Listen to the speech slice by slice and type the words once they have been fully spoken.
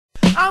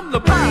I'm the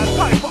Pied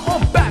Piper,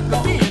 I'm back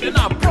again, and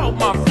I brought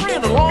my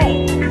friend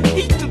along.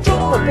 He's the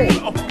drummer boy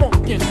of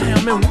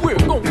Funkingham, and we're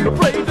gonna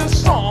play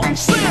this song.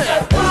 Sing!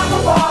 The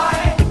drummer boy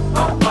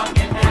of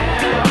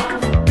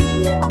Funkingham,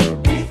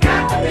 he's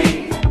got the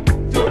beat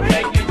to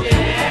make you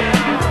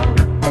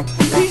jam.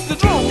 He's the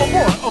drummer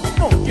boy of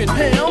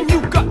Funkingham. You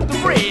got the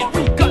bread,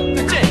 we got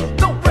the jam.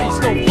 Don't raise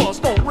no fuss,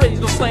 don't raise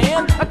no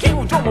sand. I came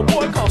with drummer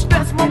boy cause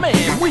that's my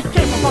man. We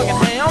came from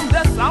Funkingham,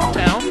 that's our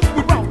town.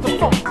 We brought the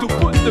funk to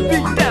put the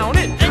beat down.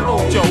 It ain't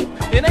no joke,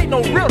 it ain't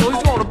no riddle.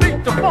 He's gonna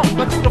beat the funk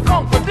until the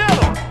funk for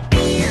diddle.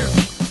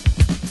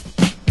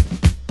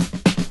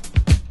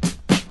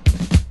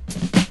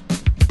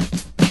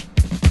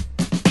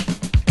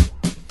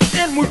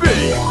 And we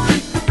big,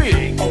 keep the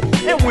big.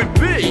 And we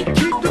big,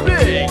 keep the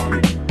big.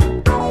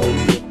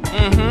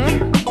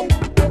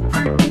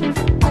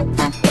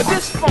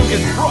 This funk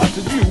is brought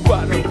to you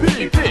by the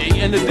PP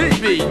and the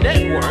DB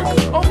network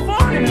of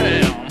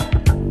Funkingham.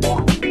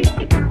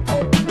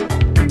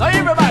 Now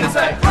everybody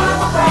say,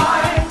 Drummer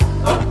boy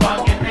of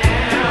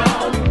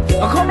Funkingham,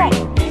 come on.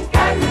 he's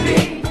got the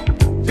beat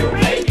to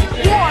make you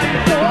jam. One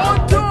more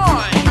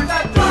time. He's the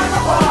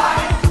drummer boy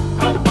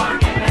of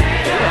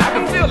Funkingham, I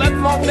can feel that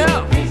funk now.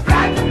 he's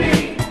got the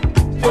beat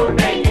to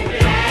make you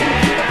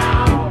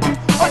jam.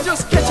 Or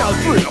just catch our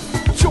drift,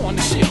 join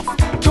the shift,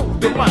 toe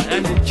the line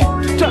and keep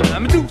the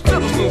time. Do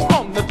citizens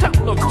from the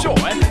town of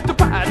Joy, the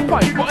Pied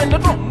Piper and the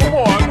drummer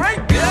boy.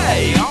 Great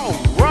day,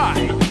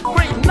 alright.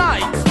 Great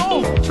night,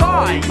 so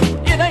tight.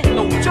 It ain't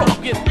no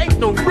joke, it ain't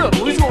no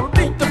riddle. He's gonna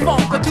beat the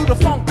funk until the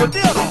funk for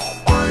diddle.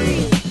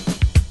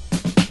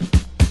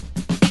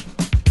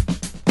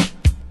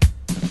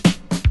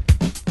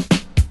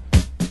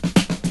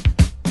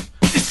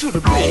 It's to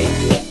the big.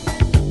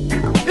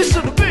 It's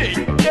to the big.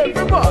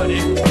 Everybody,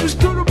 it's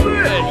to the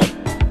big.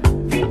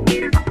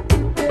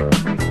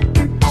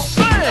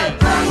 Sing!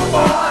 Drummer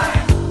boy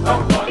of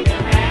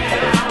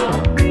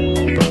Funkingham,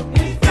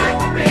 he's got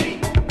the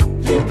beat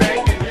to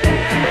make you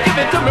jam. Give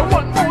it to me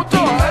one more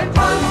time.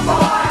 Drummer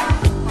boy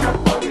of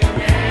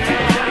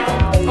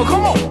Funkingham, Oh,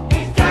 come on.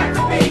 he's got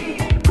the beat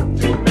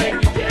to make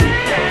you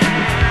jam.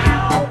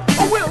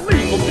 Oh, we'll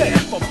leave a bag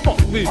for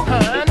funk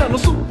behind and a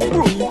super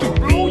groove to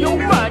blow your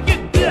mind.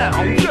 Get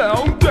down,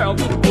 down, down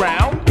to the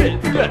ground.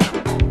 Get down.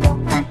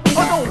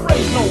 Oh, don't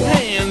raise no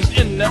hands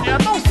in the air.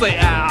 Don't say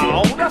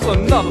ow. That's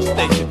another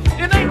station.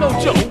 It ain't no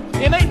joke.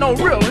 It ain't no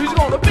real. He's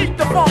gonna beat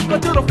the funk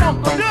until the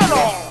funk for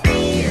diddle.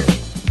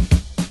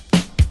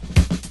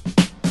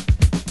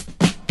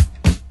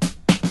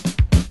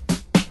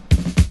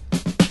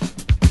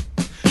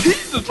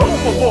 He's the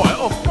drummer boy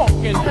of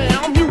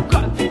Funkingham. You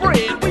got the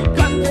bread, we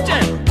got the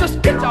jam.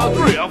 Just get our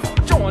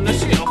drift, join the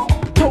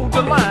shift, toe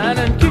the line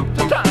and keep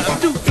the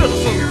time. Two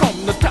citizens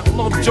from the town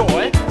of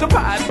Joy, the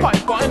Pied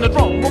Piper and the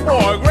drummer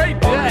boy. Great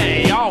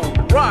day,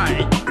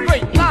 alright.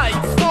 Great night,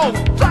 so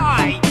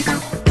tight.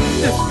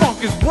 This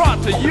funk is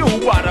brought to you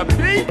by the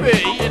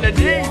PP and the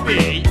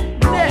DB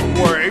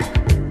network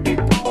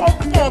of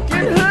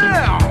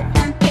Funkingham.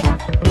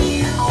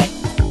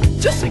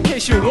 Just in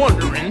case you're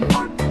wondering,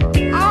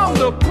 I'm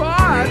the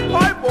Pied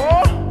Piper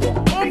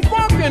of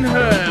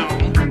Funkingham.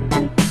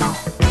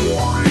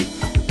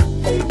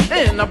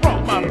 And I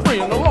brought my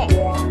friend along.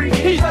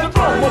 He's the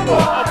drummer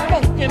boy of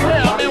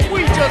Funkingham, and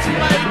we just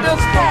made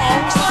this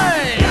song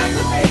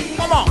sing.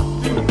 Come on.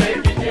 To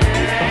make you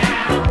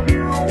jam.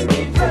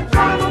 He's the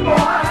drummer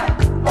boy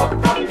of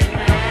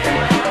Funkingham,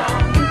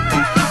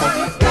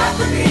 he's got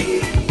the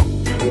beat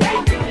to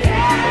make you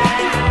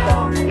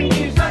jam.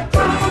 He's the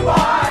drummer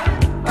boy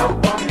of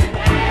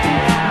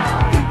Funkingham,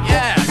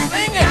 Yeah,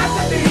 sing got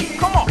it. the beat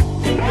Come on.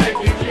 to make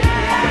you jam.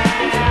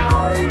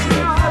 He's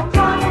the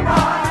drummer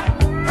boy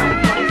of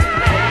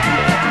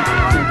Funkingham,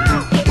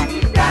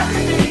 he's got the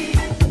beat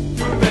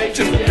to make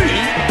Just you beat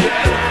jam.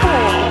 that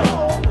funk.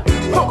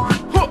 Huh,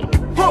 huh,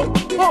 huh,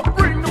 huh.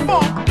 Bring the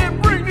funk and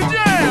bring the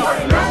jam.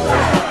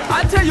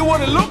 I tell you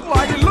what it looked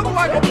like. It looked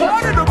like a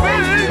party to me.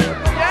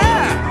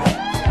 Yeah.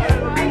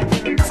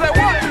 Say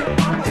what?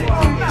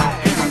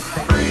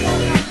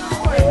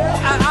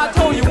 I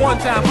told you one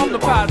time I'm the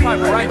Pied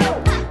Piper, right?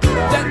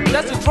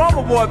 That's the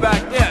drummer boy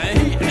back there, and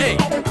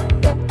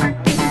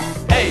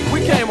hey, we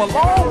came a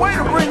long way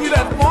to bring you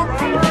that funk.